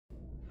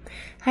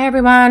Hi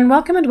everyone,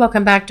 welcome and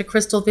welcome back to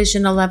Crystal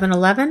Vision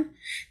 1111.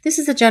 This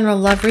is a general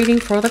love reading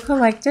for the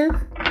collective.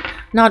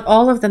 Not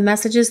all of the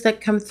messages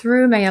that come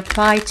through may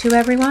apply to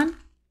everyone.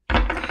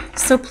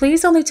 So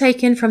please only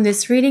take in from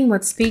this reading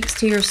what speaks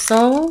to your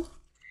soul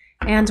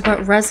and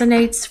what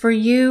resonates for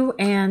you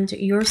and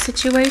your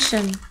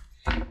situation,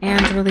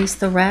 and release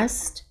the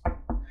rest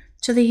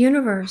to the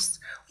universe.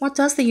 What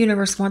does the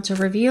universe want to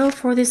reveal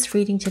for this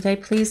reading today,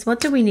 please? What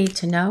do we need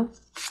to know?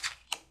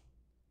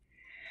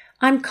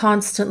 I'm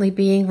constantly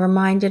being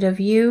reminded of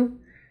you.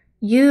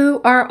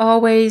 You are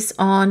always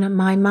on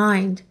my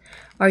mind.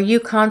 Are you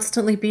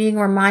constantly being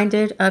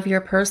reminded of your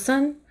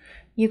person?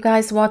 You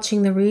guys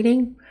watching the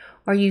reading,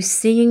 are you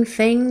seeing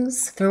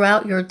things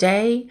throughout your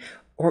day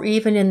or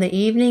even in the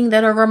evening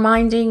that are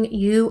reminding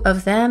you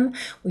of them?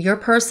 Your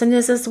person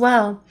is as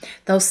well.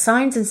 Those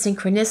signs and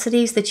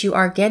synchronicities that you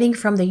are getting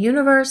from the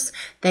universe,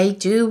 they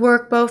do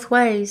work both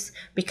ways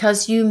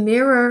because you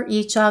mirror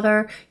each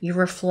other. You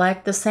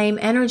reflect the same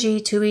energy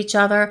to each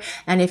other.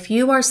 And if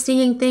you are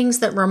seeing things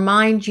that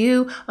remind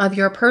you of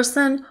your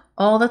person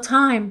all the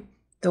time,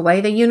 the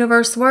way the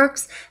universe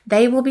works,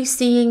 they will be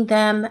seeing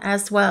them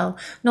as well,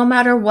 no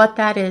matter what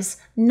that is.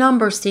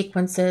 Number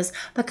sequences,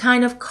 the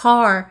kind of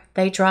car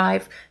they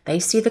drive. They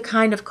see the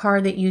kind of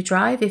car that you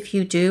drive. If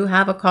you do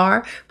have a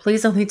car,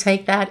 please only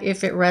take that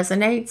if it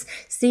resonates.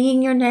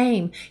 Seeing your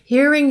name,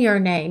 hearing your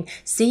name,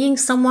 seeing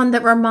someone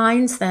that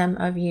reminds them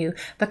of you,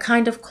 the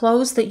kind of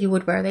clothes that you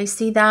would wear, they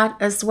see that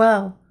as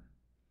well.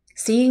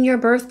 Seeing your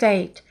birth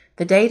date,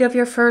 the date of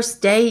your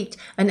first date,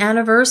 an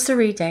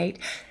anniversary date.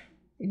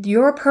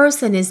 Your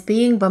person is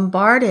being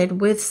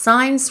bombarded with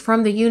signs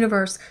from the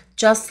universe,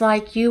 just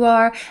like you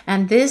are.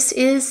 And this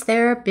is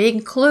their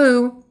big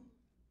clue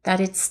that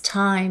it's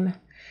time.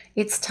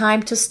 It's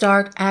time to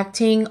start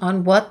acting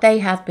on what they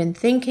have been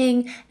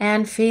thinking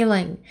and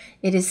feeling.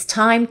 It is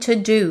time to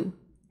do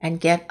and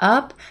get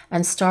up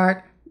and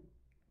start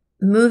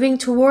moving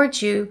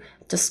towards you,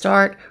 to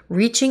start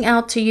reaching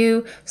out to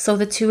you so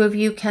the two of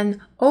you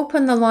can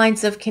open the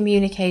lines of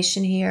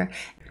communication here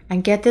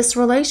and get this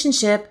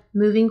relationship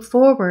moving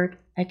forward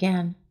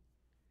again.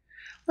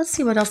 Let's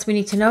see what else we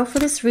need to know for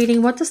this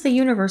reading. What does the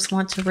universe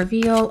want to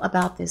reveal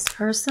about this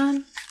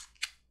person?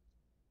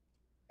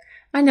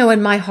 I know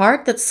in my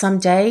heart that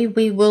someday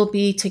we will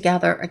be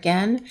together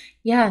again.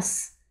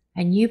 Yes,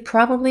 and you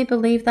probably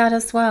believe that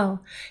as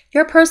well.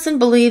 Your person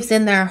believes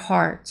in their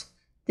heart.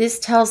 This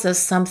tells us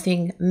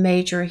something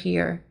major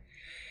here.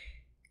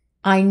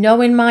 I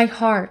know in my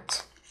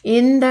heart,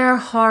 in their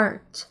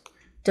heart.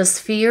 Does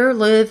fear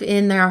live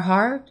in their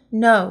heart?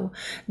 No,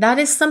 that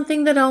is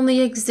something that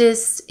only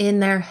exists in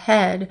their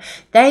head.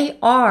 They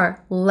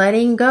are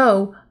letting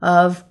go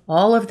of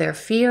all of their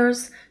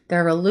fears,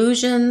 their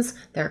illusions,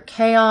 their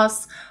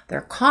chaos, their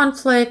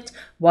conflict,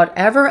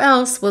 whatever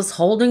else was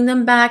holding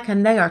them back,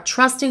 and they are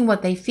trusting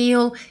what they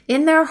feel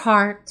in their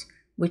heart,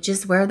 which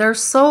is where their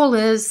soul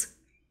is.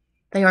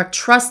 They are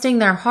trusting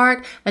their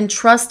heart and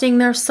trusting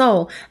their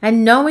soul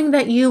and knowing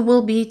that you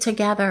will be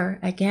together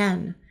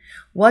again.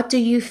 What do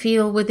you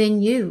feel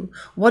within you?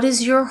 What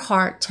is your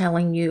heart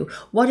telling you?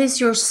 What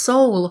is your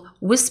soul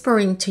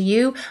whispering to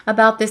you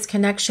about this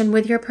connection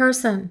with your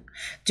person?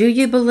 Do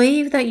you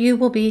believe that you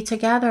will be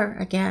together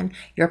again?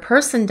 Your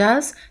person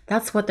does.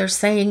 That's what they're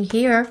saying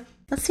here.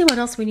 Let's see what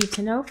else we need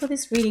to know for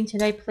this reading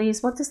today,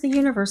 please. What does the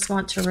universe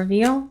want to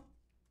reveal?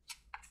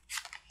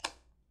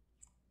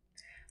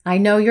 I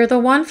know you're the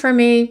one for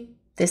me.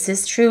 This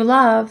is true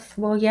love.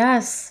 Well,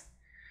 yes.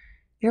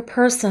 Your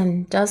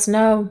person does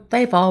know.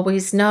 They've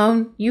always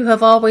known. You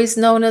have always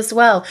known as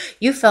well.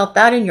 You felt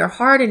that in your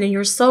heart and in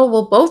your soul.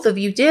 Well, both of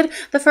you did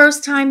the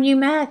first time you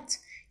met.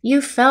 You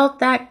felt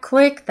that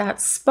click, that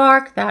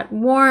spark, that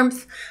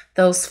warmth,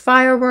 those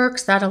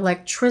fireworks, that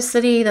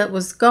electricity that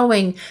was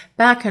going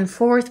back and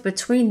forth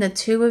between the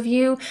two of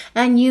you.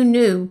 And you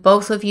knew,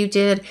 both of you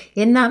did,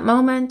 in that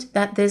moment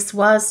that this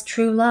was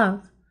true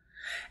love.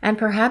 And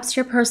perhaps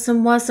your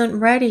person wasn't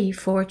ready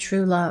for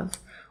true love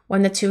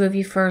when the two of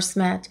you first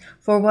met,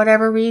 for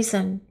whatever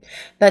reason.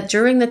 But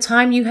during the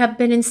time you have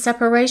been in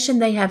separation,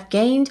 they have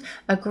gained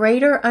a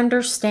greater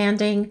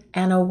understanding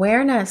and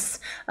awareness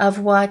of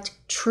what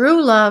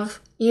true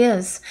love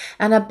is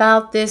and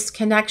about this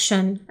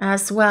connection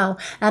as well.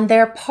 And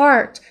their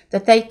part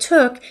that they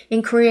took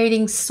in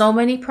creating so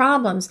many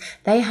problems,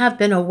 they have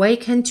been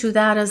awakened to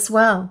that as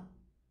well.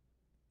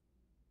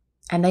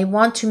 And they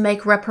want to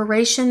make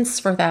reparations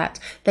for that.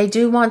 They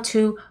do want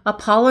to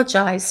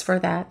apologize for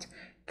that.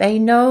 They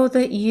know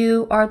that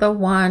you are the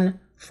one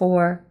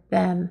for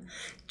them,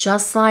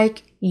 just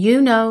like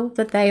you know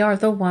that they are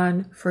the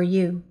one for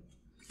you.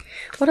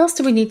 What else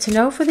do we need to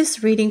know for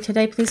this reading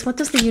today, please? What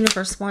does the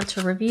universe want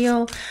to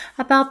reveal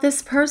about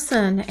this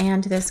person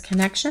and this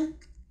connection?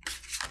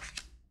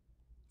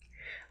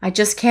 I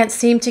just can't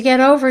seem to get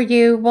over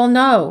you. Well,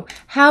 no.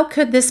 How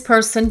could this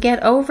person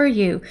get over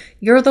you?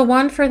 You're the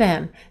one for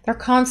them. They're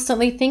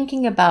constantly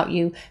thinking about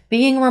you,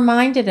 being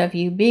reminded of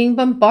you, being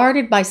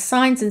bombarded by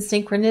signs and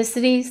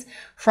synchronicities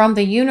from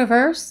the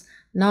universe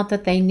Not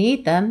that they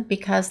need them,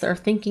 because they're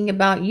thinking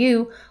about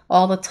you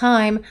all the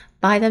time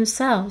by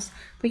themselves.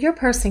 But your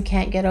person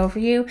can't get over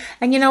you.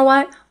 And you know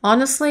what?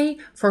 Honestly,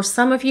 for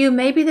some of you,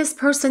 maybe this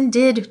person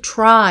did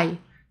try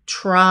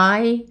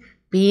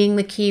being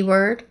the key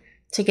word,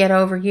 to get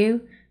over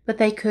you, but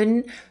they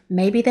couldn't.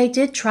 Maybe they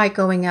did try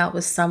going out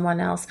with someone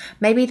else.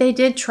 Maybe they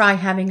did try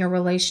having a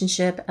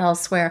relationship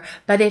elsewhere,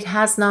 but it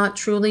has not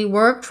truly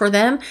worked for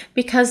them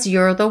because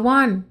you're the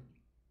one.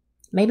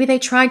 Maybe they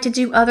tried to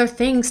do other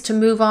things to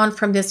move on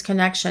from this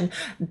connection,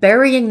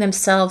 burying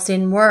themselves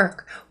in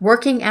work,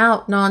 working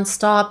out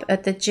nonstop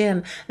at the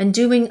gym, and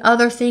doing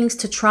other things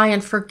to try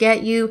and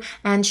forget you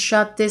and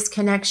shut this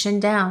connection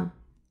down.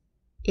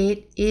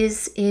 It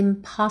is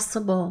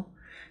impossible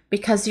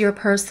because your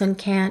person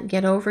can't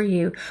get over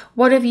you.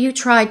 What have you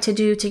tried to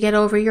do to get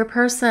over your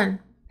person?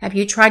 Have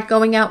you tried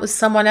going out with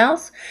someone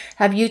else?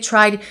 Have you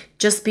tried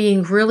just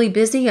being really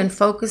busy and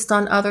focused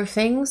on other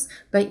things,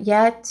 but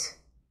yet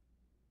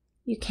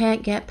you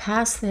can't get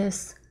past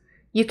this?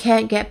 You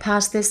can't get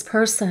past this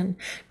person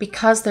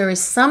because there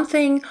is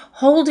something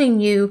holding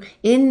you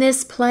in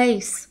this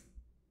place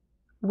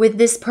with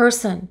this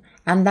person.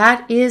 And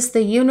that is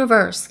the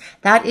universe.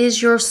 That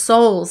is your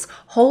souls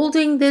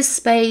holding this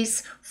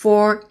space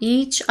for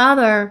each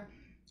other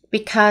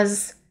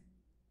because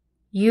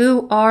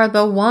you are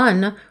the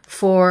one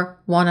for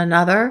one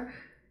another.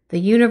 The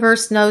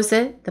universe knows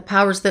it. The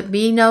powers that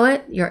be know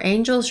it. Your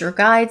angels, your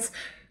guides,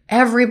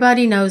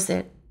 everybody knows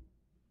it.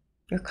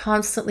 You're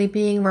constantly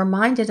being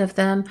reminded of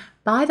them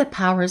by the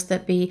powers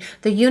that be.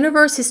 The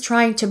universe is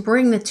trying to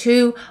bring the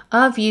two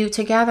of you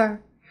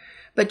together.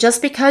 But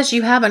just because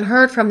you haven't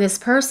heard from this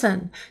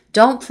person,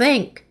 don't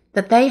think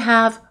that they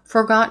have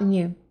forgotten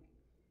you.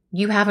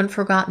 You haven't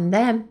forgotten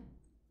them.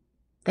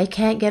 They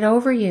can't get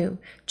over you,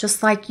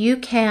 just like you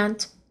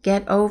can't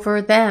get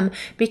over them,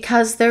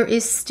 because there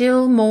is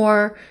still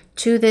more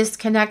to this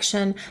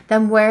connection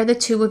than where the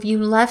two of you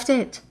left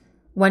it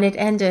when it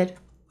ended.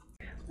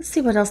 Let's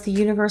see what else the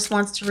universe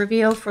wants to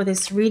reveal for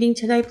this reading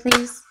today,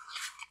 please.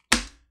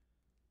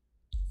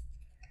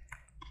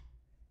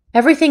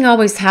 Everything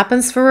always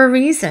happens for a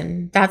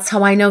reason. That's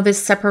how I know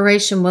this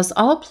separation was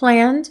all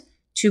planned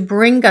to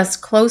bring us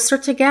closer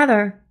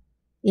together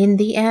in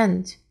the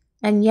end.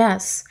 And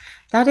yes,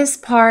 that is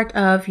part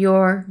of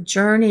your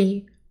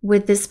journey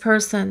with this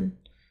person,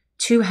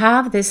 to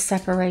have this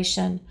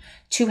separation,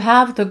 to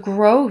have the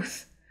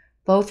growth,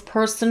 both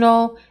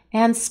personal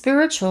and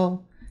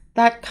spiritual,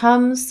 that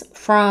comes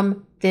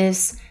from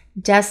this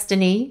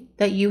destiny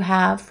that you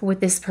have with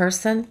this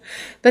person.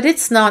 But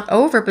it's not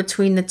over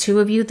between the two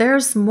of you.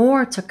 There's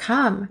more to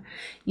come.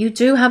 You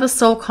do have a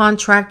soul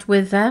contract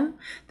with them,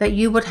 that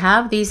you would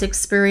have these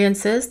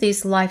experiences,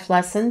 these life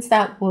lessons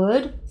that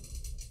would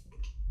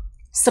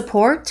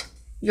support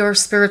your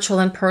spiritual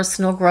and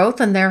personal growth,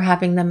 and they're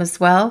having them as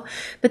well.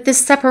 But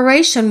this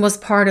separation was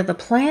part of the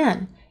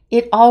plan.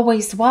 It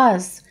always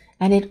was,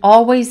 and it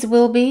always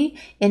will be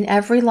in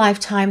every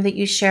lifetime that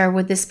you share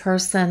with this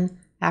person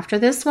after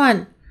this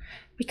one,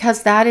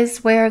 because that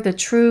is where the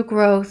true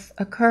growth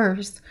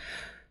occurs.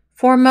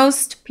 For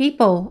most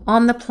people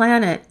on the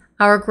planet,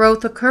 our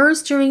growth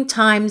occurs during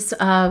times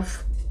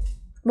of,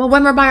 well,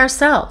 when we're by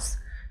ourselves.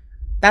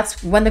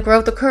 That's when the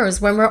growth occurs,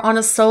 when we're on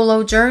a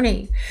solo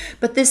journey.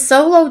 But this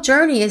solo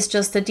journey is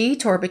just a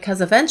detour, because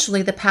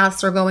eventually the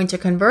paths are going to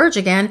converge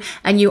again,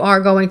 and you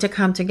are going to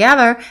come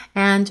together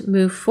and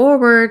move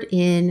forward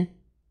in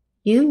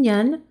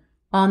union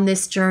on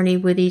this journey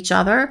with each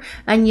other.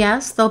 And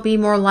yes, there'll be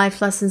more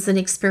life lessons and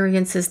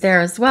experiences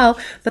there as well,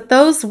 but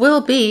those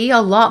will be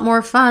a lot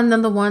more fun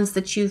than the ones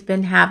that you've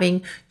been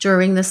having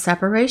during the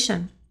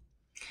separation.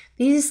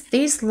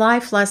 These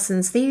life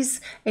lessons,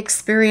 these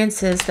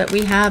experiences that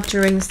we have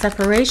during the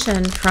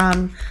separation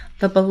from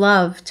the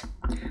beloved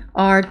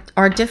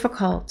are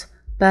difficult,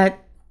 but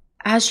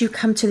as you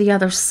come to the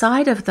other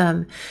side of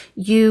them,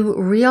 you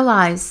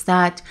realize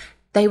that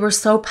they were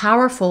so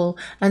powerful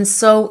and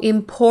so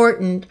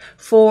important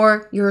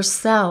for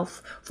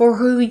yourself, for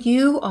who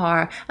you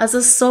are as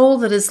a soul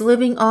that is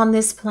living on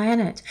this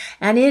planet.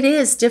 And it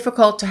is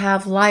difficult to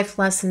have life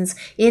lessons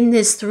in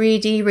this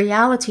 3D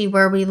reality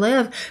where we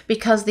live,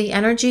 because the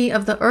energy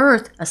of the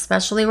earth,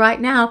 especially right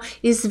now,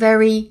 is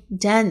very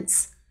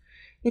dense.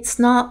 It's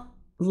not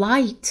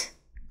light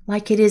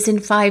like it is in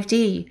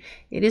 5D.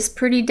 It is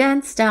pretty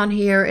dense down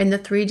here in the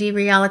 3D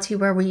reality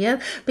where we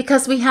live,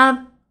 because we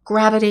have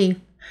gravity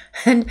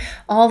and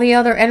all the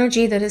other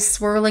energy that is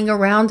swirling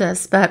around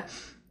us. But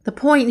the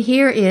point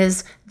here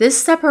is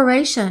this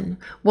separation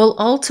will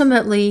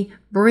ultimately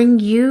bring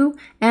you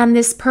and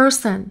this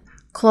person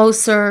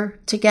closer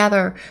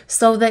together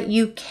so that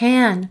you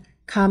can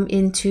come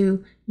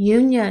into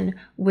union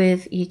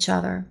with each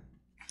other.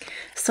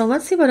 So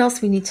let's see what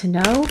else we need to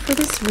know for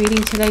this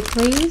reading today,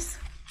 please.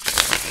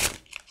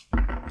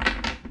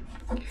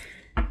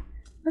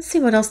 Let's see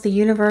what else the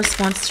universe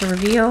wants to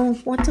reveal.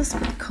 What does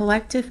the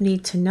collective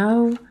need to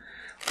know?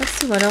 Let's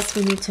see what else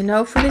we need to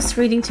know for this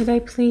reading today,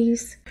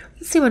 please.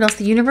 Let's see what else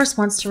the universe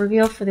wants to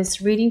reveal for this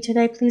reading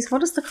today, please.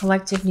 What does the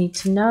collective need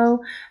to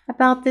know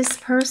about this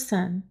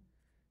person?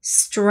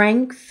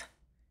 strength.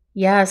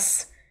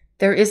 Yes,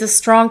 there is a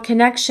strong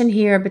connection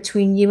here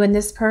between you and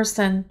this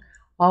person.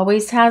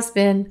 Always has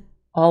been,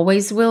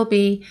 always will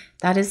be.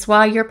 That is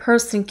why your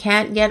person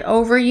can't get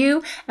over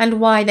you and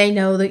why they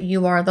know that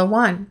you are the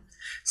one.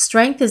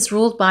 Strength is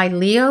ruled by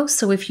Leo,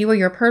 so if you or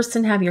your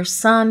person have your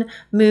sun,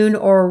 moon,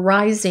 or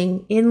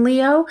rising in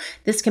Leo,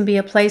 this can be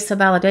a place of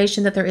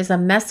validation that there is a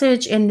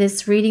message in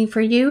this reading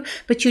for you,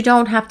 but you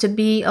don't have to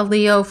be a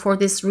Leo for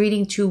this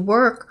reading to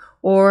work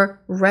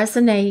or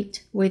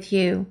resonate with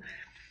you.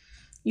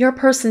 Your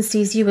person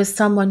sees you as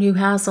someone who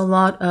has a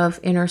lot of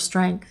inner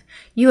strength.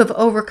 You have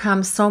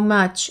overcome so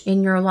much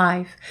in your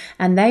life,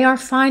 and they are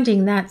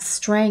finding that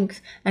strength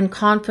and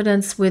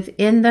confidence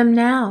within them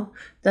now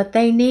that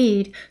they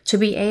need to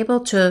be able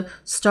to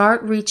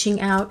start reaching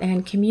out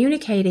and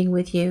communicating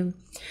with you.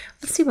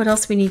 Let's see what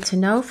else we need to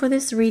know for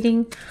this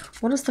reading.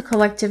 What does the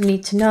collective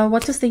need to know?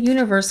 What does the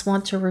universe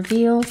want to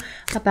reveal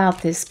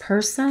about this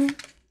person?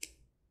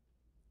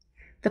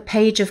 The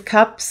Page of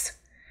Cups.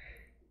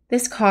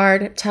 This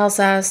card tells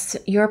us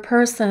your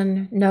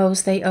person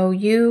knows they owe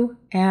you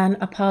an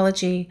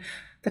apology.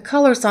 The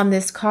colors on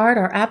this card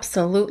are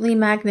absolutely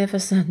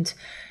magnificent.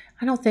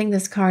 I don't think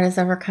this card has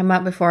ever come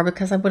up before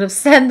because I would have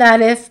said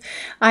that if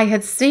I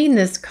had seen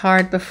this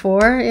card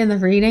before in the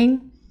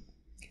reading.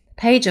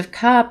 Page of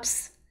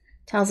Cups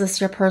tells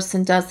us your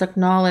person does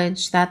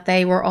acknowledge that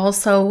they were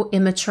also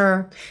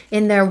immature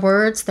in their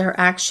words, their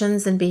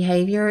actions, and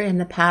behavior in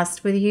the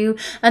past with you,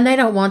 and they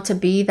don't want to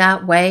be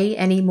that way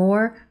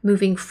anymore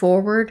moving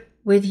forward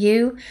with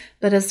you.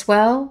 But as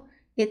well,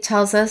 it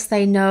tells us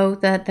they know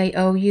that they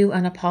owe you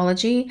an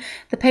apology.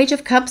 The Page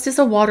of Cups is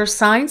a water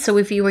sign, so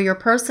if you or your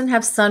person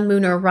have sun,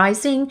 moon, or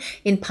rising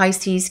in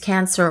Pisces,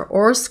 Cancer,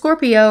 or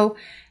Scorpio,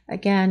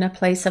 again, a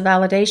place of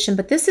validation,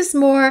 but this is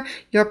more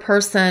your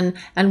person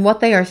and what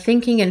they are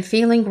thinking and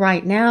feeling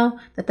right now,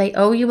 that they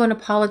owe you an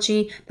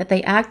apology, that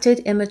they acted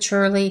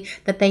immaturely,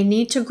 that they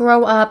need to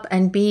grow up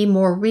and be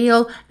more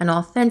real and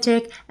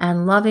authentic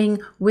and loving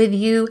with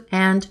you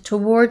and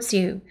towards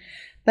you.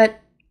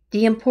 But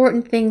the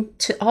important thing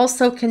to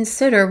also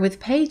consider with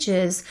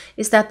pages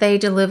is that they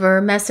deliver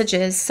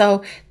messages.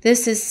 So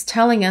this is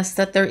telling us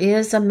that there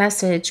is a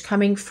message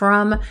coming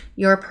from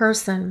your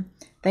person.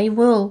 They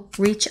will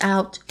reach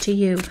out to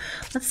you.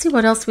 Let's see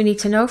what else we need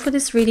to know for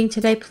this reading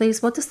today,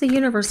 please. What does the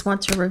universe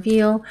want to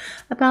reveal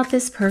about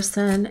this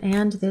person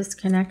and this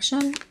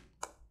connection?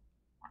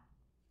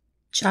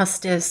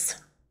 Justice.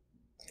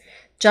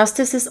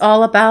 Justice is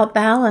all about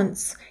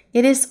balance.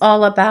 It is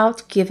all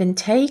about give and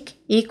take,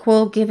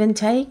 equal give and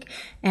take,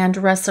 and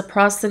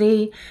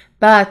reciprocity.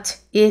 But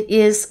it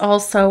is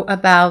also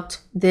about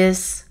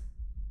this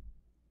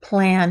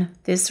plan,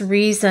 this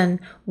reason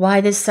why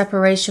this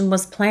separation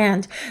was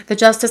planned. The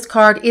Justice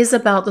card is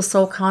about the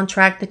soul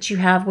contract that you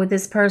have with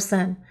this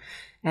person.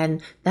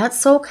 And that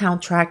soul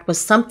contract was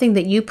something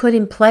that you put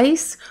in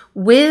place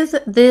with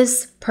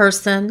this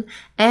person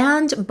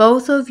and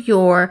both of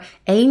your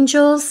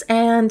angels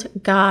and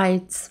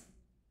guides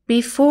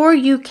before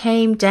you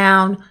came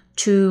down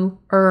to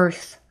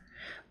Earth.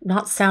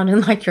 Not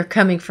sounding like you're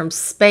coming from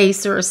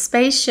space or a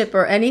spaceship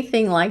or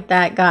anything like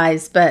that,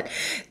 guys, but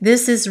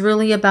this is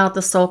really about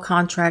the soul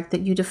contract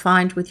that you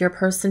defined with your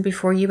person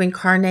before you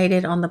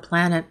incarnated on the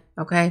planet,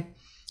 okay?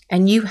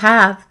 And you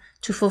have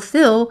to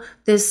fulfill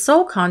this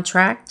soul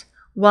contract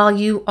while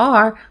you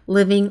are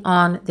living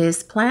on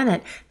this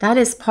planet. That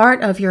is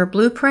part of your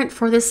blueprint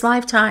for this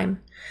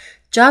lifetime.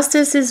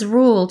 Justice is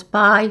ruled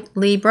by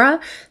Libra.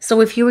 So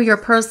if you or your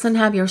person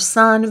have your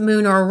sun,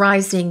 moon, or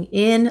rising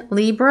in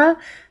Libra,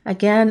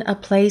 again, a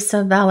place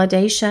of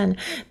validation.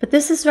 But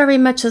this is very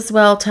much as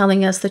well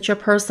telling us that your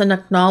person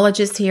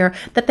acknowledges here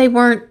that they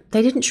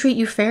didn't treat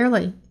you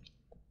fairly.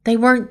 They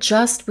weren't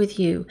just with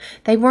you.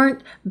 They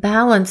weren't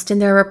balanced in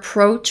their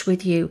approach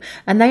with you.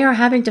 And they are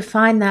having to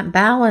find that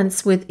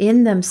balance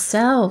within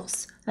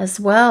themselves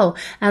as well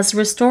as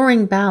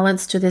restoring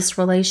balance to this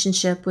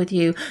relationship with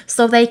you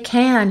so they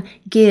can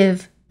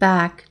give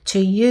back to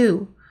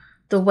you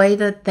the way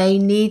that they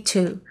need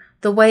to,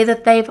 the way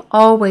that they've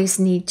always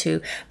need to.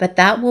 But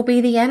that will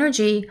be the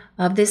energy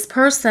of this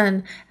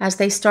person as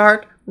they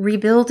start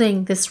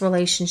rebuilding this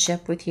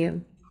relationship with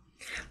you.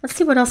 Let's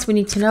see what else we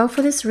need to know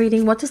for this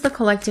reading. What does the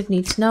collective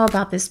need to know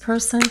about this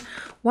person?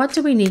 What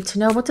do we need to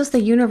know? What does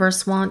the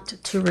universe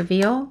want to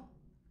reveal?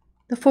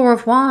 The Four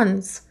of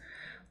Wands.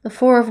 The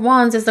Four of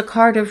Wands is a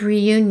card of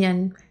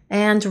reunion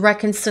and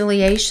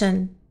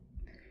reconciliation,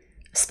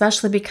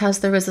 especially because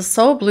there is a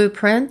soul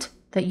blueprint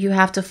that you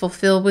have to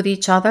fulfill with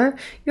each other.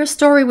 Your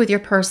story with your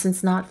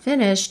person's not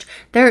finished.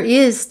 There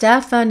is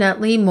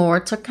definitely more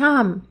to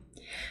come.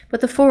 But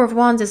the Four of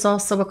Wands is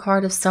also a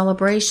card of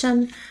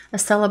celebration, a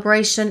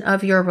celebration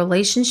of your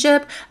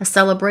relationship, a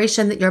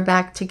celebration that you're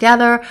back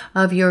together,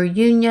 of your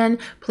union.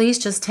 Please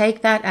just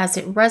take that as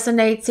it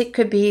resonates. It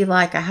could be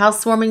like a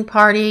housewarming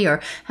party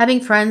or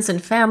having friends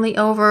and family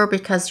over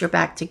because you're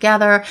back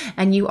together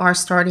and you are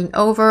starting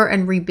over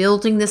and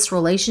rebuilding this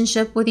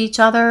relationship with each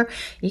other.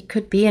 It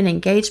could be an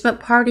engagement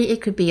party.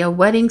 It could be a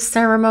wedding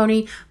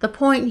ceremony. The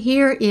point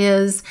here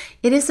is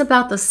it is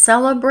about the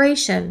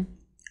celebration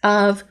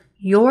of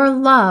your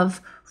love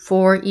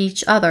for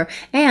each other.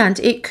 And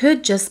it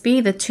could just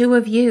be the two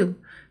of you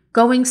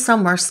going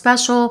somewhere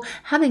special,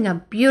 having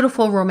a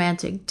beautiful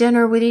romantic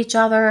dinner with each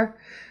other,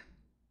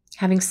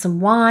 having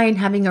some wine,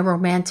 having a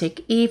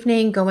romantic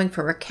evening, going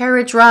for a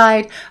carriage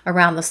ride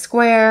around the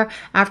square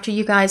after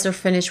you guys are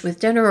finished with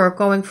dinner, or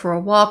going for a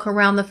walk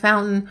around the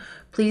fountain.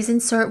 Please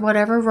insert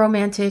whatever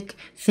romantic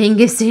thing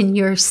is in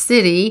your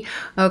city,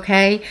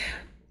 okay?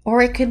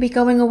 Or it could be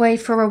going away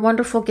for a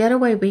wonderful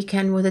getaway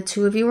weekend with the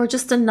two of you, or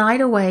just a night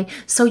away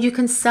so you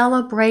can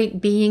celebrate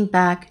being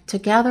back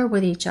together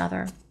with each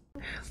other.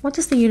 What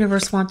does the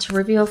universe want to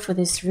reveal for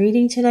this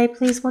reading today,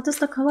 please? What does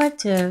the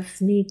collective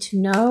need to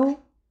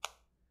know?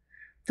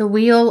 The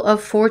Wheel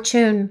of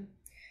Fortune,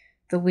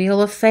 the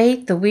Wheel of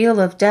Fate, the Wheel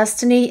of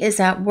Destiny is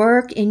at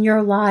work in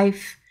your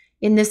life,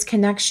 in this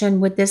connection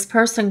with this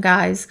person,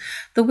 guys.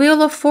 The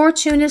Wheel of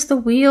Fortune is the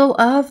wheel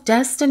of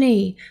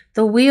destiny,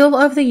 the wheel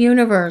of the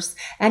universe,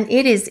 and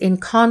it is in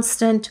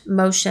constant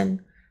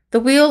motion. The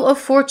Wheel of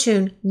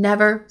Fortune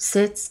never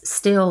sits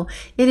still.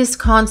 It is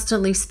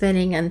constantly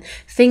spinning, and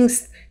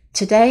things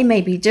today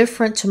may be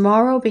different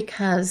tomorrow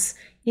because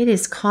it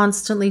is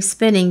constantly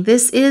spinning.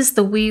 This is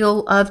the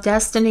wheel of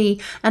destiny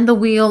and the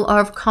wheel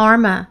of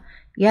karma.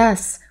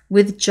 Yes,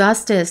 with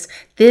justice.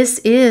 This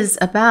is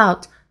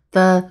about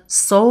the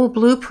soul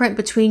blueprint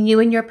between you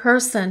and your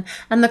person,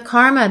 and the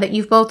karma that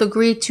you've both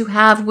agreed to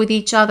have with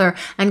each other.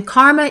 And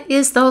karma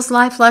is those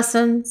life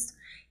lessons.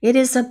 It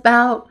is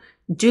about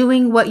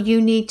doing what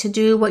you need to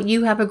do, what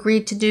you have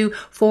agreed to do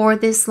for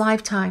this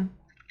lifetime.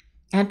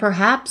 And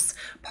perhaps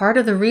part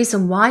of the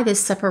reason why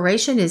this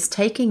separation is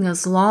taking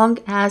as long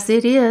as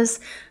it is,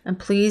 and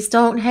please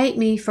don't hate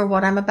me for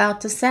what I'm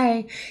about to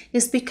say,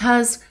 is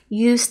because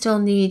you still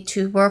need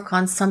to work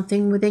on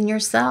something within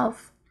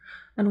yourself.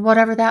 And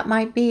whatever that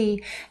might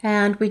be.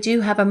 And we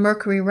do have a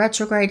Mercury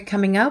retrograde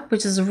coming up,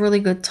 which is a really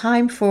good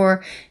time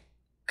for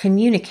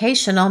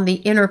communication on the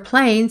inner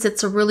planes.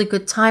 It's a really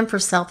good time for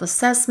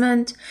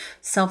self-assessment,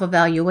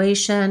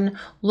 self-evaluation,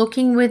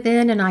 looking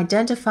within and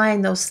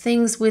identifying those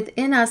things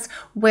within us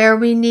where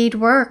we need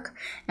work.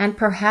 And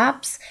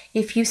perhaps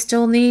if you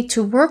still need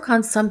to work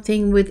on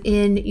something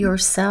within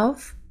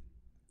yourself,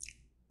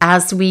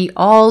 as we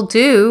all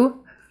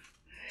do,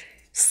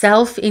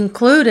 self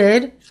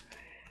included,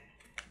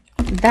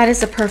 that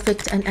is a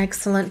perfect and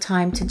excellent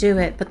time to do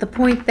it. But the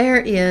point there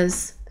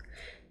is,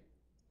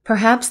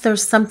 perhaps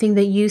there's something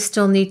that you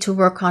still need to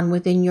work on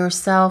within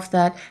yourself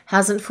that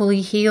hasn't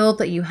fully healed,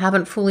 that you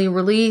haven't fully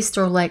released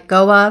or let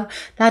go of.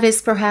 That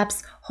is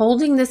perhaps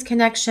holding this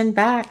connection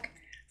back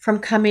from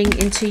coming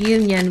into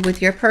union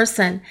with your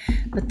person.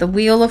 But the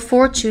Wheel of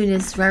Fortune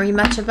is very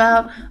much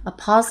about a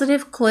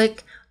positive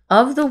click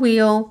of the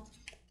wheel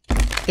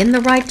in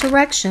the right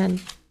direction.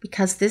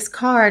 Because this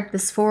card,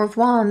 this Four of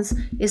Wands,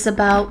 is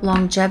about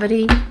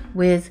longevity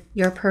with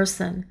your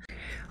person.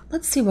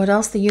 Let's see what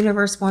else the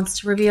universe wants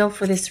to reveal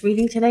for this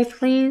reading today,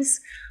 please.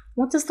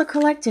 What does the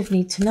collective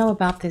need to know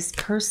about this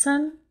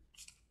person?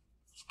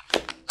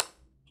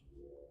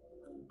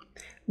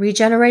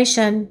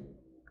 Regeneration.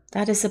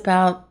 That is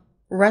about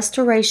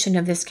restoration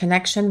of this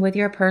connection with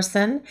your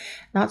person.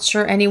 Not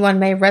sure anyone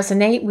may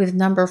resonate with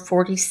number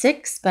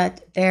 46,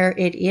 but there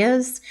it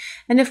is.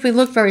 And if we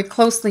look very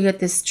closely at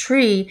this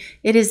tree,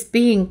 it is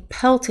being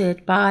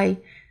pelted by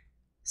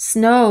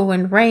snow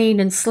and rain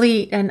and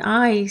sleet and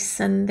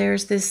ice, and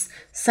there's this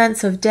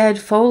sense of dead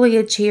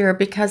foliage here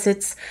because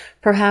it's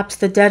perhaps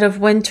the dead of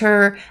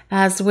winter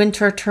as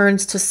winter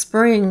turns to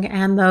spring,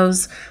 and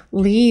those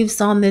leaves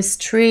on this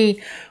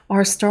tree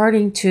are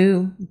starting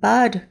to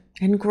bud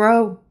and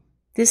grow.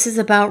 This is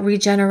about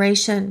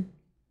regeneration,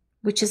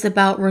 which is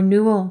about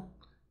renewal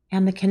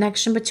and the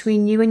connection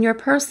between you and your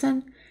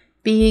person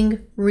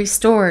being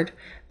restored.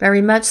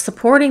 Very much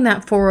supporting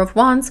that Four of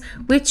Wands,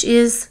 which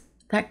is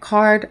that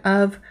card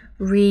of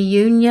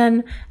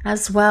reunion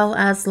as well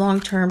as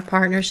long-term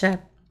partnership.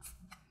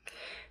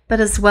 But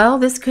as well,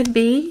 this could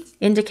be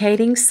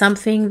indicating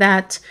something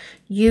that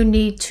you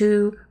need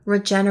to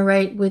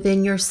regenerate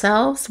within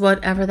yourselves,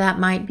 whatever that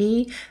might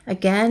be.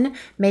 Again,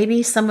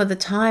 maybe some of the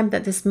time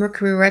that this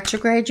Mercury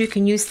retrograde, you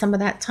can use some of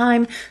that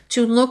time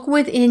to look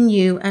within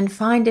you and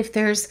find if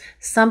there's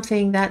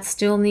something that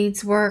still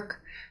needs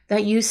work,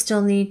 that you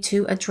still need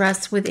to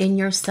address within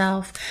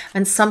yourself.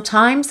 And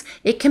sometimes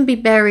it can be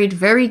buried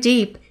very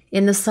deep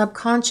in the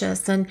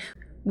subconscious, and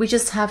we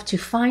just have to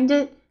find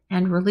it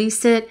and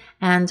release it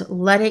and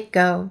let it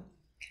go.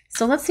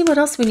 So let's see what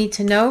else we need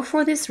to know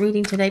for this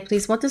reading today,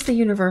 please. What does the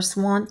universe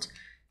want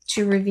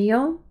to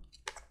reveal?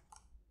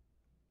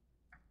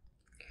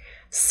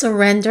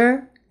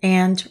 Surrender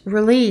and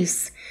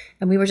release.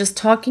 And we were just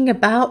talking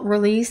about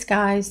release,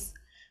 guys.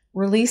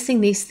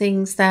 Releasing these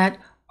things that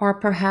are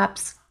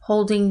perhaps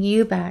holding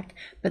you back.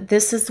 But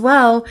this as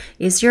well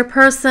is your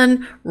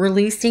person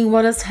releasing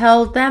what has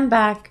held them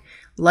back,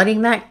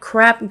 letting that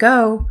crap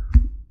go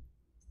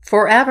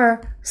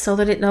forever so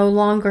that it no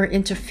longer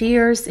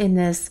interferes in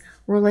this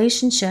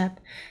relationship,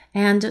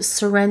 and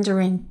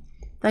surrendering.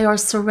 They are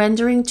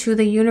surrendering to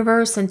the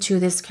universe and to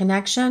this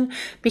connection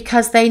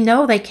because they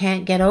know they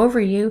can't get over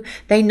you.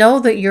 They know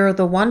that you're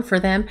the one for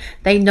them.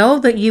 They know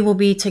that you will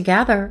be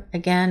together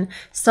again.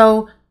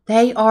 So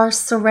they are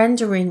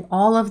surrendering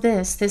all of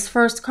this. This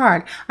first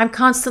card, I'm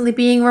constantly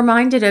being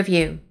reminded of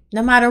you.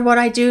 No matter what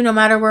I do, no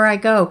matter where I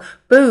go,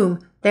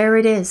 boom, there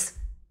it is.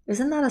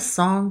 Isn't that a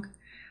song?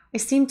 I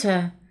seem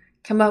to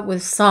come up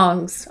with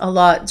songs a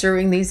lot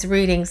during these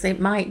readings. It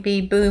might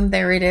be boom,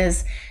 there it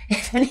is.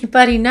 If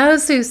anybody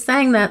knows who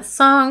sang that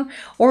song,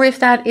 or if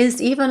that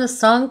is even a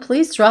song,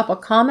 please drop a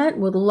comment.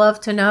 Would love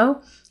to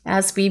know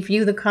as we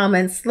view the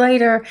comments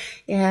later,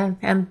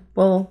 and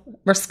we'll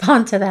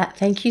respond to that.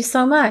 Thank you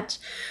so much.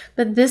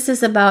 But this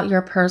is about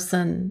your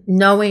person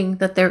knowing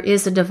that there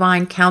is a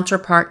divine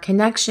counterpart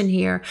connection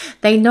here.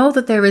 They know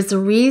that there is a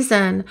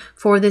reason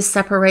for this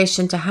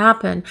separation to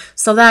happen.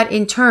 So that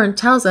in turn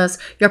tells us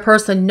your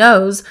person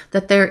knows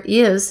that there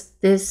is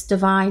this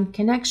divine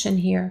connection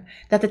here,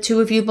 that the two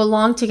of you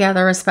belong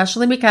together,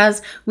 especially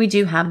because we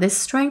do have this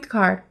strength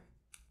card.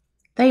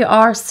 They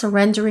are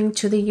surrendering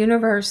to the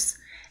universe,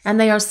 and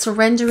they are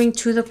surrendering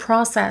to the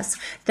process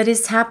that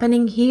is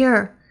happening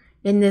here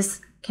in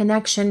this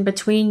connection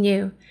between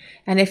you.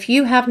 And if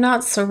you have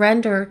not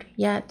surrendered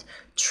yet,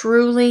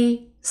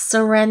 truly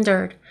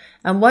surrendered.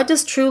 And what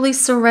does truly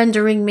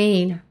surrendering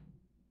mean?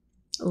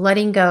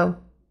 Letting go.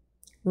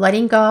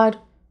 Letting God,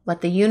 let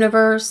the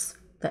universe,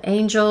 the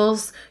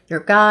angels, your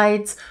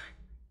guides,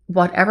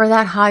 whatever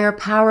that higher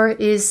power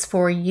is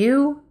for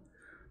you,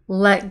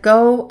 let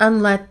go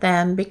and let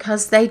them,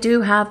 because they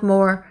do have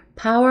more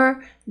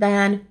power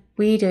than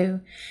we do.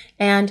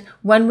 And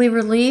when we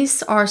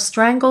release our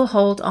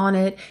stranglehold on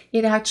it,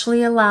 it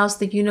actually allows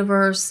the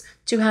universe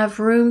to have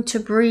room to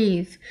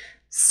breathe.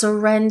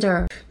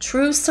 Surrender.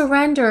 True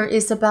surrender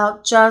is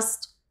about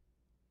just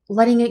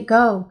letting it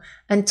go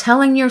and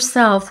telling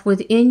yourself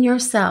within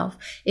yourself,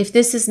 if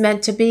this is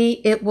meant to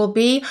be, it will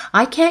be.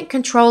 I can't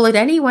control it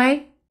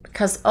anyway,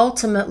 because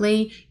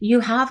ultimately you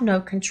have no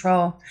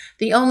control.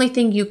 The only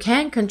thing you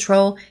can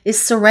control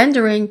is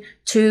surrendering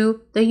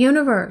to the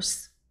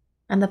universe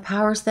and the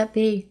powers that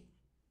be,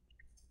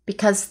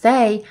 because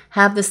they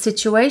have the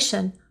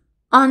situation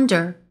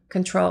under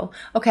control.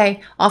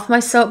 Okay, off my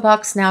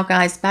soapbox now,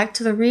 guys. Back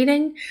to the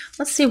reading.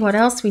 Let's see what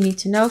else we need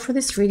to know for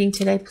this reading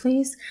today,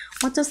 please.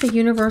 What does the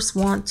universe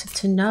want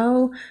to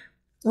know?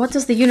 What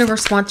does the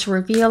universe want to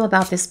reveal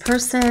about this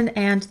person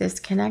and this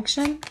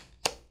connection?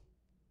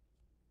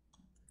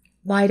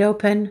 Wide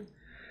open.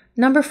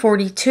 Number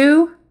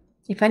 42.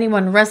 If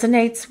anyone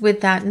resonates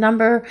with that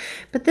number.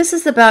 But this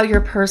is about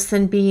your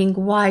person being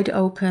wide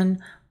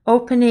open,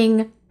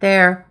 opening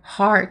their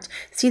heart.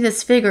 See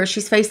this figure,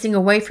 she's facing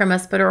away from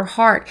us, but her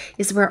heart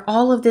is where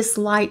all of this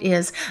light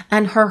is.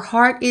 And her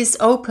heart is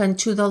open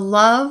to the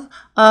love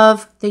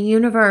of the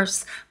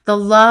universe, the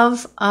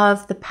love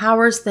of the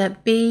powers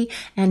that be,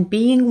 and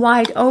being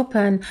wide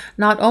open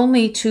not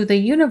only to the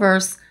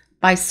universe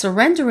by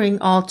surrendering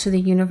all to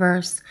the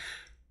universe,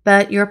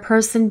 but your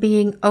person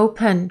being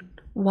open,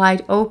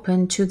 wide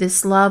open to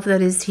this love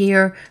that is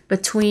here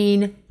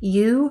between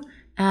you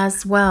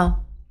as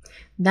well.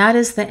 That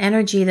is the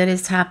energy that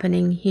is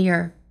happening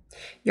here.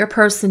 Your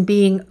person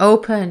being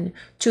open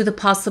to the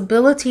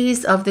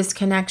possibilities of this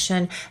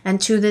connection and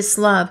to this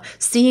love,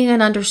 seeing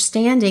and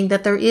understanding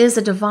that there is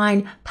a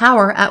divine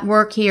power at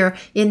work here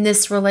in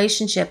this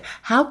relationship.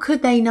 How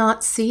could they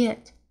not see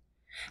it?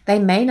 They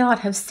may not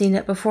have seen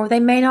it before.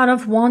 They may not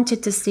have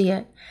wanted to see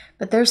it,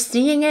 but they're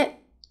seeing it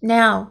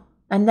now,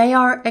 and they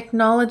are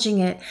acknowledging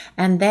it,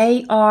 and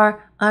they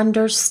are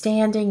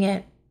understanding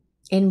it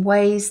in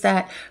ways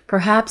that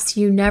perhaps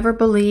you never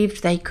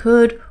believed they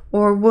could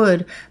or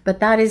would, but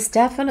that is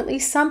definitely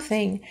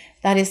something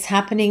that is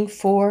happening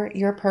for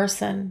your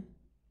person.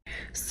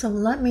 So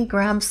let me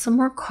grab some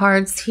more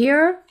cards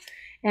here,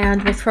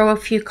 and we'll throw a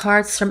few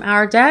cards from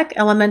our deck,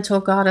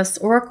 Elemental Goddess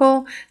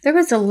Oracle. There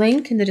is a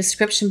link in the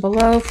description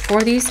below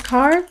for these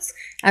cards,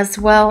 as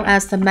well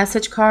as the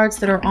message cards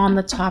that are on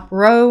the top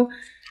row.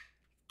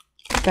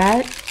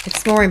 But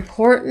it's more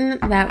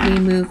important that we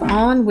move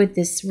on with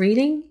this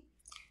reading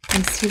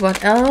and see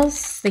what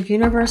else the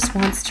universe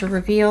wants to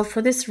reveal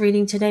for this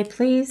reading today,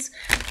 please.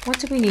 What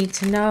do we need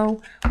to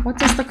know? What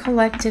does the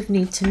collective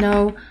need to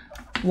know?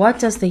 What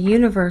does the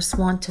universe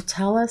want to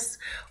tell us?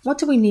 What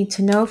do we need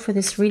to know for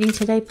this reading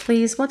today,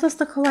 please? What does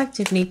the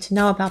collective need to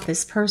know about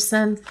this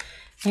person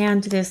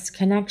and this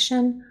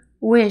connection?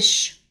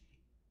 Wish.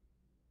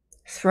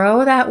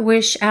 Throw that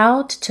wish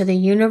out to the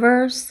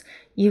universe,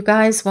 you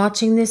guys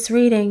watching this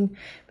reading,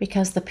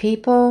 because the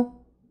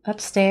people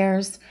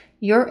upstairs,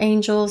 your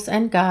angels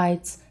and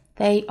guides,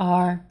 they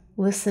are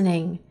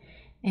listening.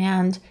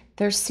 And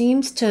there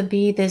seems to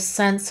be this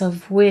sense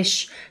of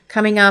wish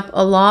coming up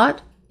a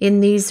lot in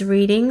these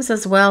readings,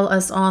 as well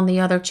as on the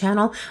other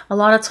channel. A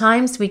lot of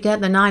times we get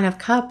the Nine of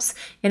Cups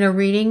in a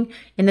reading,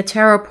 in the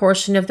tarot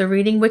portion of the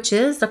reading, which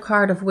is the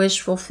card of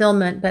wish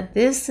fulfillment. But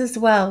this as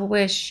well,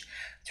 wish.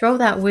 Throw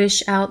that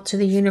wish out to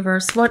the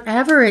universe,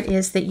 whatever it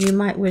is that you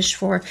might wish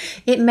for.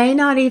 It may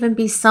not even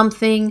be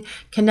something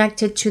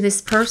connected to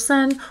this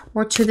person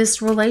or to this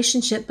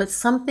relationship, but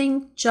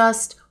something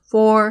just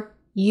for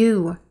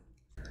you.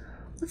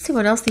 Let's see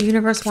what else the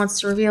universe wants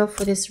to reveal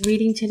for this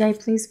reading today,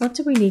 please. What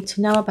do we need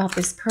to know about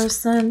this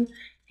person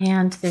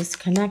and this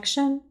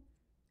connection?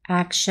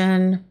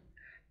 Action.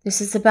 This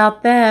is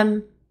about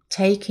them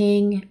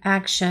taking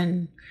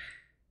action.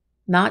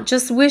 Not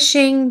just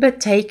wishing,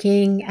 but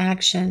taking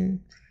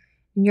action.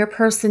 And your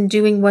person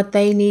doing what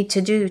they need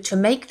to do to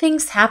make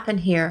things happen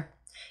here.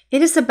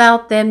 It is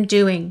about them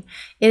doing.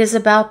 It is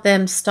about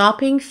them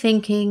stopping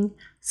thinking,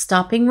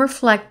 stopping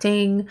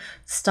reflecting,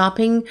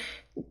 stopping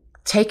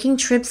taking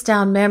trips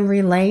down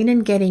memory lane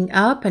and getting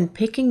up and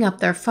picking up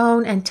their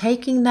phone and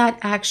taking that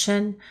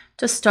action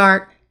to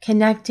start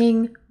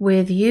connecting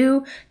with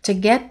you, to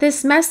get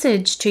this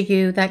message to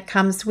you that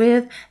comes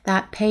with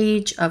that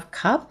Page of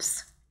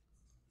Cups.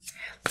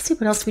 Let's see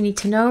what else we need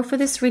to know for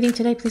this reading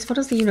today, please. What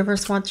does the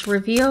universe want to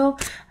reveal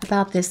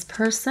about this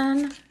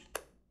person?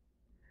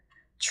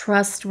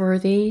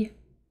 Trustworthy.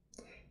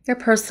 Your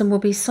person will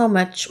be so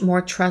much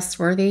more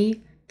trustworthy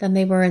than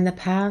they were in the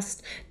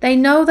past. They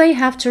know they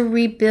have to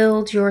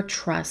rebuild your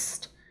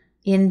trust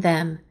in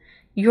them,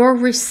 your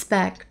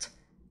respect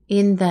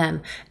in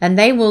them, and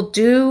they will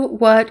do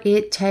what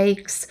it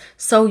takes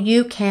so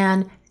you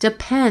can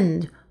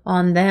depend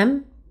on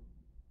them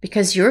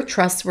because you're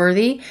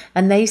trustworthy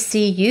and they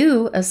see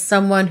you as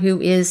someone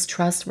who is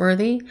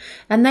trustworthy,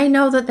 and they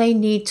know that they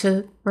need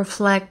to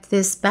reflect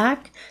this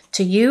back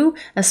to you,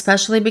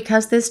 especially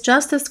because this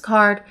Justice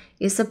card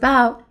is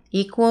about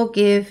equal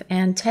give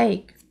and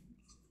take.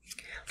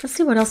 Let's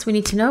see what else we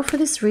need to know for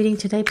this reading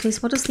today,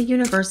 please. What does the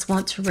universe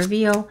want to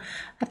reveal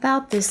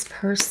about this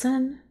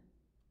person?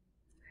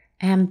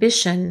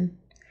 Ambition.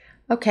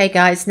 Okay,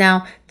 guys,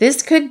 now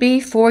this could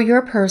be for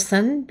your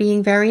person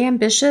being very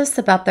ambitious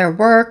about their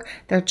work,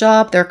 their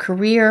job, their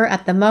career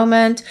at the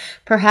moment.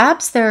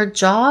 Perhaps their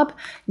job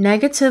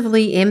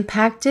negatively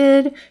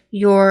impacted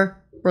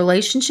your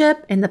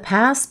relationship in the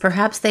past.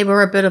 Perhaps they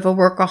were a bit of a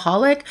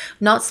workaholic,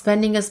 not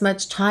spending as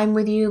much time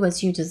with you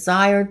as you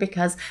desired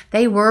because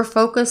they were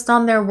focused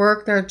on their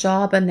work, their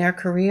job, and their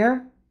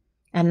career.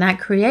 And that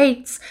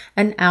creates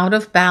an out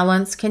of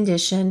balance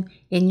condition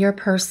in your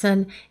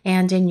person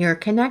and in your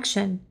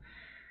connection.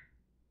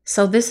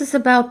 So this is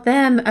about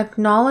them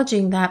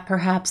acknowledging that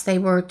perhaps they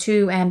were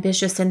too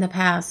ambitious in the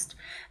past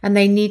and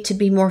they need to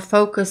be more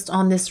focused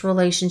on this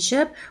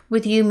relationship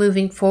with you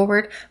moving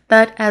forward.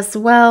 But as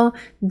well,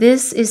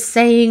 this is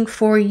saying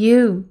for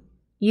you,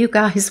 you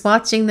guys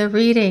watching the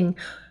reading,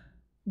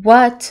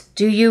 what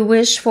do you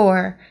wish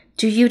for?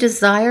 Do you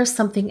desire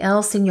something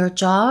else in your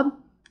job,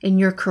 in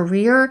your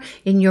career,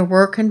 in your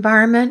work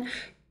environment?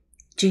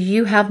 Do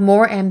you have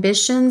more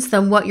ambitions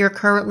than what you're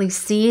currently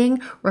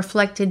seeing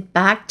reflected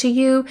back to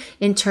you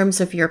in terms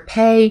of your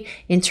pay,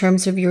 in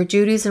terms of your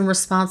duties and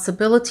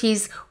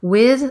responsibilities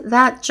with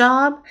that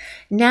job?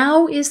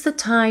 Now is the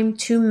time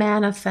to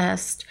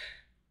manifest.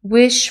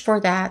 Wish for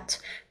that,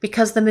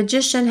 because the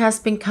Magician has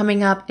been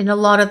coming up in a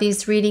lot of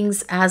these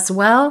readings as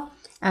well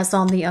as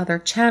on the other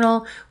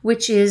channel,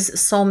 which is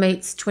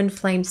Soulmates Twin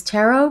Flames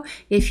Tarot,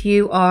 if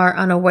you are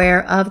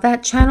unaware of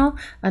that channel.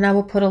 And I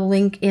will put a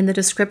link in the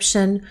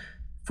description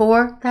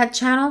for that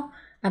channel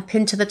and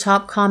pinned to the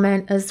top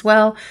comment as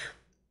well.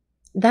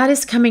 That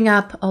is coming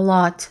up a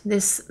lot.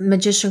 This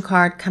Magician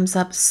card comes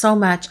up so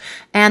much,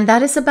 and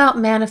that is about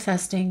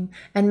manifesting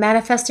and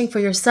manifesting for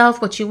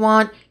yourself what you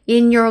want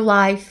in your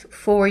life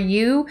for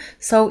you.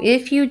 So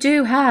if you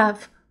do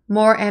have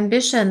more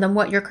ambition than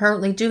what you're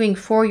currently doing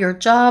for your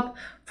job,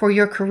 for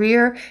your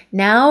career,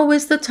 now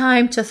is the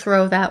time to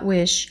throw that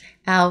wish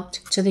out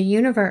to the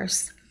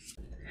universe.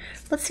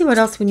 Let's see what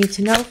else we need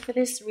to know for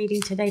this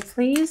reading today,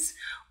 please.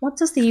 What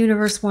does the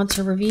universe want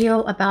to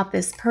reveal about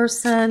this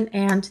person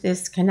and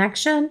this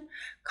connection?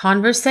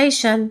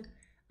 Conversation.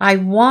 I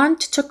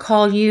want to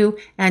call you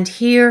and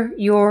hear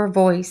your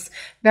voice.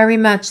 Very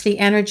much the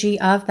energy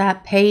of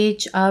that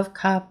Page of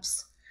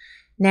Cups.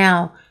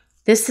 Now,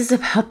 this is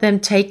about them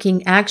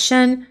taking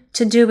action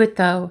to do it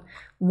though.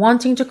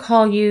 Wanting to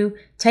call you,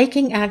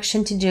 taking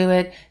action to do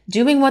it,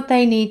 doing what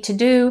they need to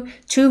do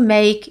to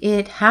make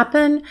it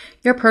happen.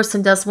 Your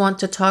person does want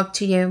to talk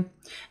to you,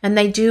 and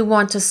they do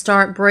want to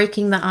start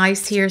breaking the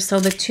ice here so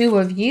the two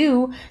of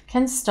you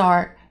can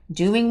start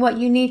doing what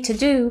you need to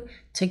do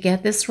to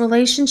get this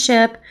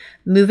relationship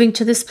moving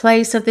to this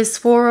place of this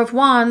Four of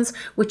Wands,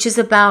 which is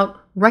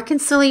about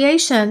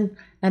reconciliation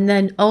and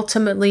then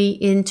ultimately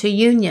into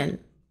union.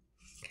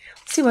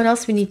 See what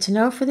else we need to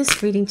know for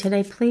this reading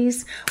today,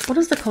 please. What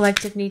does the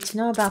collective need to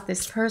know about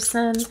this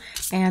person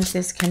and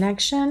this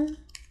connection?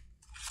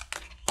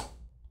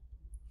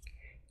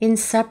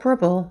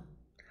 Inseparable.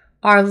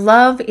 Our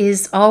love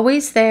is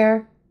always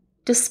there,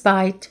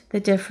 despite the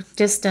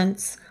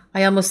distance.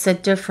 I almost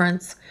said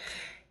difference.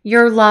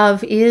 Your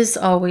love is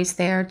always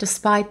there,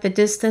 despite the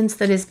distance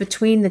that is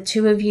between the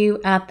two of you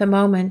at the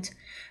moment.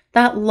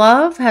 That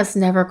love has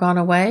never gone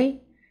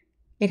away.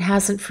 It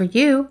hasn't for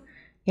you.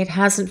 It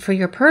hasn't for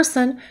your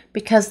person,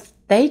 because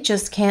they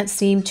just can't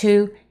seem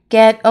to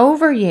get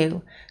over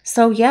you.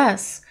 So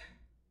yes,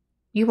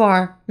 you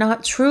are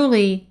not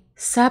truly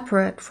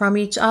separate from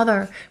each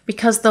other,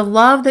 because the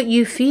love that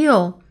you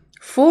feel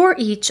for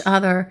each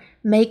other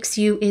makes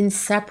you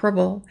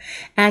inseparable.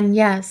 And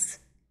yes,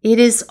 it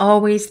is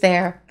always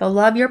there. The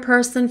love your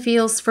person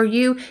feels for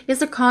you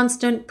is a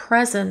constant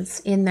presence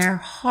in their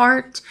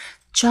heart,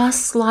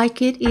 just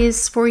like it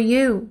is for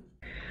you.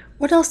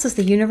 What else does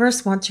the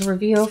universe want to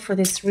reveal for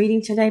this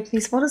reading today,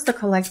 please? What does the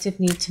collective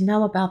need to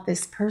know about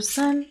this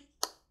person?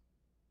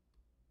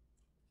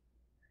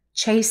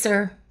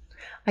 Chaser.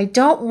 I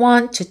don't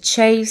want to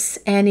chase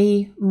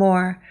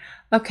anymore.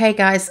 Okay,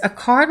 guys, a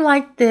card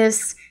like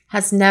this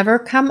has never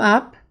come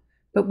up,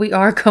 but we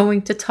are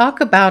going to talk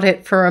about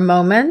it for a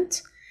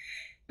moment,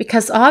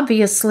 because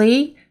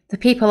obviously the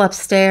people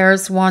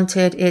upstairs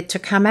wanted it to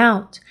come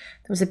out.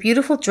 There's a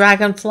beautiful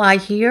dragonfly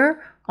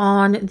here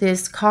on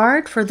this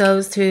card for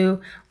those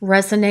who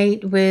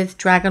resonate with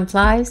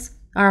dragonflies.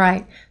 All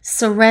right,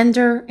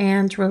 surrender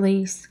and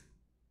release.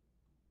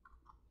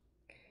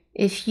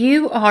 If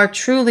you are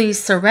truly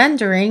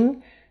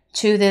surrendering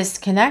to this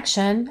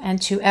connection and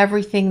to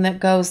everything that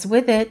goes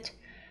with it,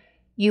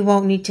 you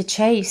won't need to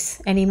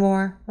chase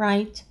anymore,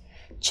 right?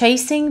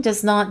 Chasing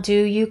does not do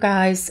you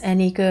guys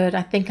any good.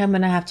 I think I'm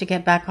going to have to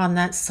get back on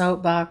that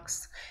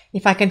soapbox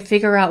if I can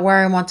figure out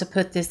where I want to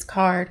put this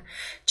card.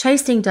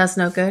 Chasing does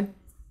no good.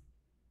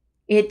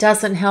 It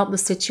doesn't help the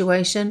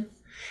situation.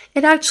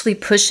 It actually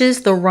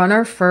pushes the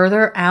runner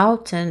further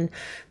out, and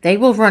they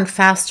will run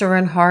faster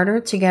and harder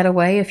to get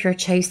away if you're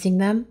chasing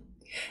them.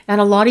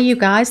 And a lot of you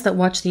guys that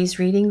watch these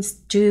readings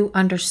do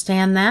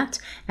understand that,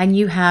 and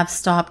you have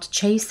stopped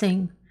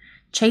chasing.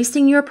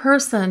 Chasing your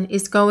person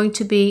is going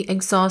to be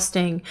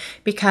exhausting,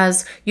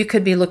 because you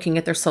could be looking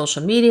at their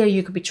social media,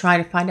 you could be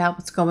trying to find out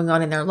what's going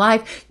on in their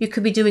life, you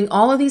could be doing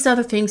all of these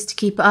other things to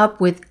keep up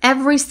with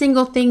every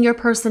single thing your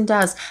person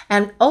does.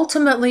 And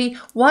ultimately,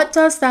 what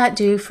does that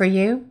do for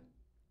you?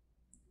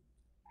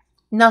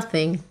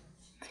 Nothing.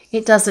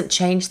 It doesn't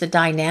change the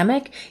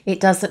dynamic. It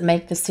doesn't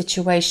make the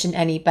situation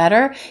any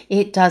better.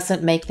 It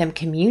doesn't make them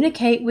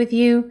communicate with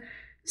you.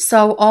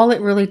 So all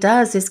it really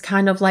does is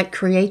kind of like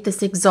create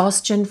this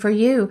exhaustion for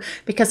you.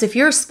 Because if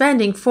you're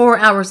spending 4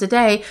 hours a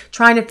day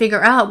trying to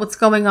figure out what's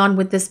going on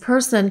with this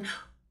person,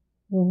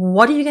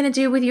 what are you going to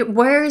do with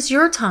where is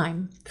your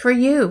time for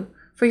you,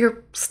 for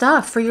your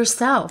stuff, for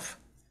yourself?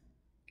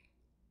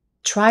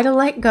 Try to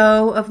let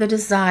go of the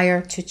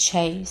desire to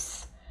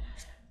chase,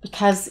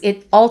 because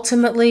it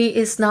ultimately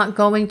is not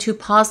going to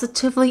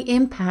positively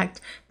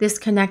impact this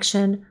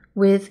connection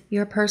with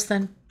your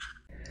person.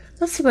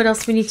 Let's see what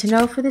else we need to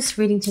know for this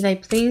reading today,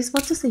 please.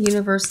 What does the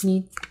universe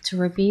need to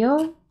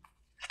reveal?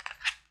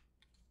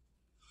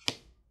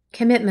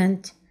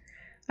 Commitment.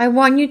 I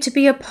want you to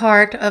be a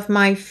part of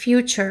my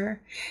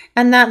future.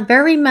 And that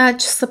very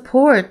much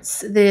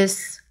supports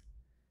this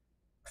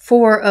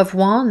Four of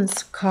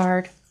Wands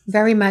card.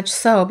 Very much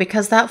so,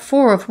 because that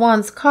Four of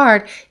Wands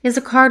card is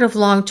a card of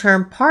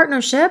long-term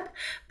partnership,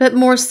 but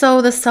more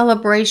so the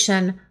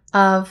celebration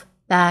of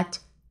that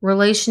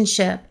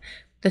relationship.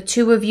 The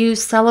two of you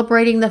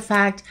celebrating the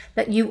fact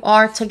that you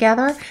are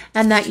together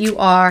and that you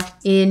are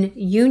in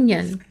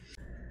union.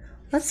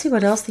 Let's see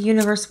what else the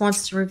universe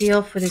wants to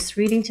reveal for this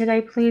reading today,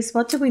 please.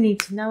 What do we need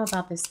to know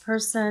about this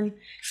person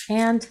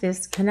and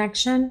this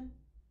connection?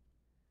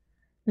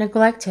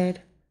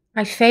 Neglected.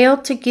 I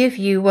failed to give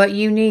you what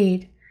you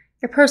need.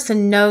 Your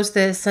person knows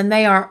this, and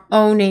they are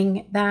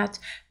owning that,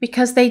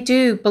 because they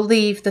do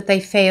believe that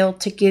they failed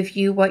to give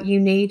you what you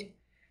need.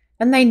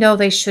 And they know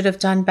they should have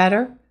done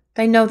better.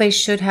 They know they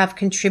should have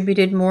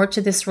contributed more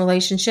to this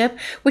relationship,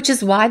 which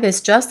is why this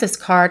Justice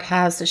card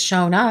has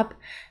shown up,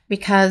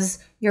 because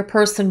your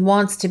person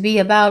wants to be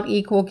about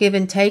equal give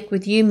and take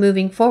with you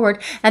moving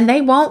forward, and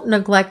they won't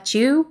neglect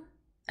you.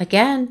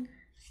 Again,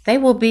 they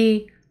will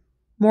be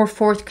more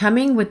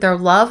forthcoming with their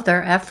love,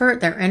 their effort,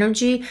 their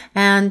energy,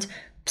 and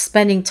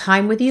spending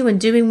time with you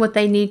and doing what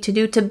they need to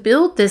do to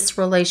build this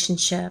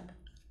relationship.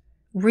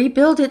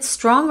 Rebuild it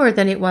stronger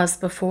than it was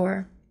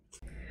before.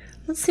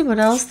 Let's see what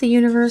else the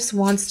universe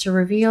wants to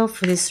reveal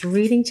for this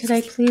reading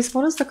today, please.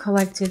 What does the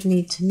collective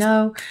need to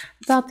know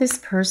about this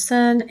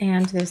person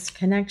and this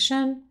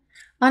connection?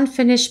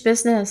 Unfinished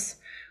business.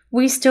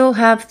 We still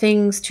have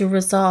things to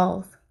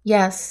resolve.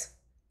 Yes,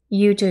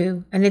 You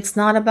do. And it's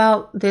not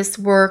about this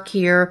work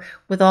here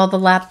with all the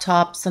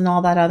laptops and all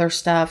that other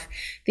stuff.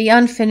 The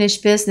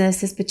unfinished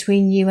business is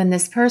between you and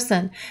this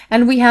person.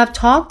 And we have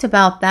talked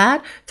about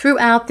that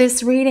throughout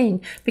this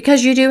reading,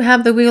 because you do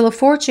have the Wheel of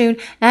Fortune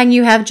and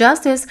you have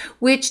Justice,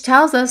 which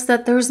tells us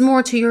that there's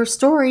more to your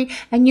story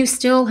and you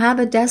still have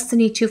a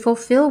destiny to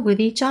fulfill with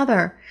each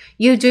other.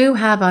 You do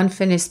have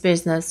unfinished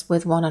business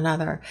with one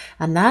another.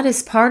 And that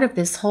is part of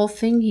this whole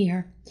thing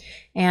here.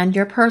 And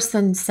your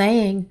person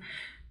saying,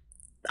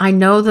 I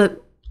know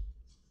that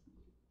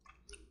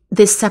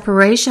this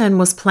separation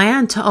was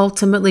planned to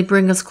ultimately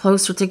bring us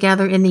closer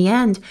together in the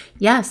end.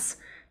 Yes,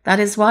 that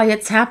is why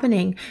it's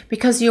happening,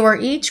 because you are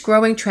each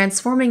growing,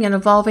 transforming, and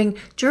evolving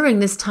during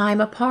this time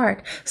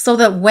apart, so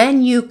that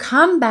when you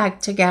come back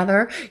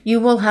together, you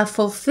will have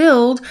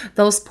fulfilled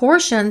those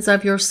portions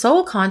of your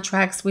soul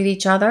contracts with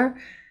each other,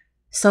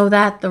 so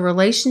that the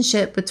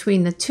relationship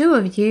between the two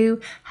of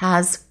you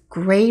has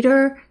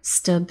greater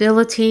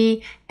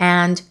stability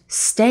and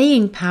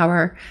staying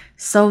power,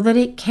 so that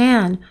it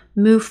can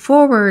move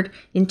forward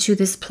into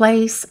this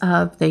place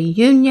of the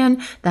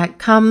union that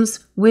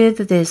comes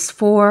with this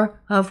Four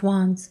of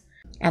Wands.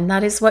 And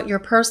that is what your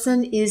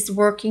person is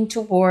working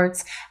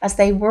towards as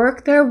they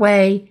work their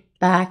way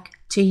back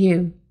to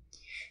you.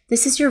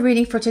 This is your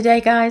reading for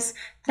today, guys.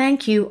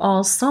 Thank you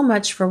all so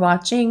much for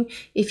watching.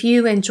 If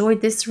you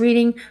enjoyed this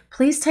reading,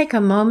 please take a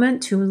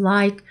moment to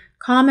like,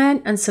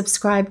 comment, and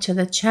subscribe to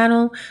the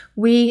channel.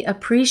 We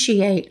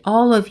appreciate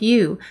all of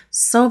you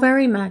so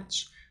very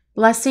much.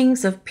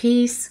 Blessings of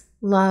peace,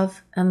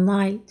 love, and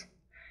light.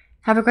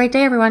 Have a great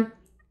day, everyone.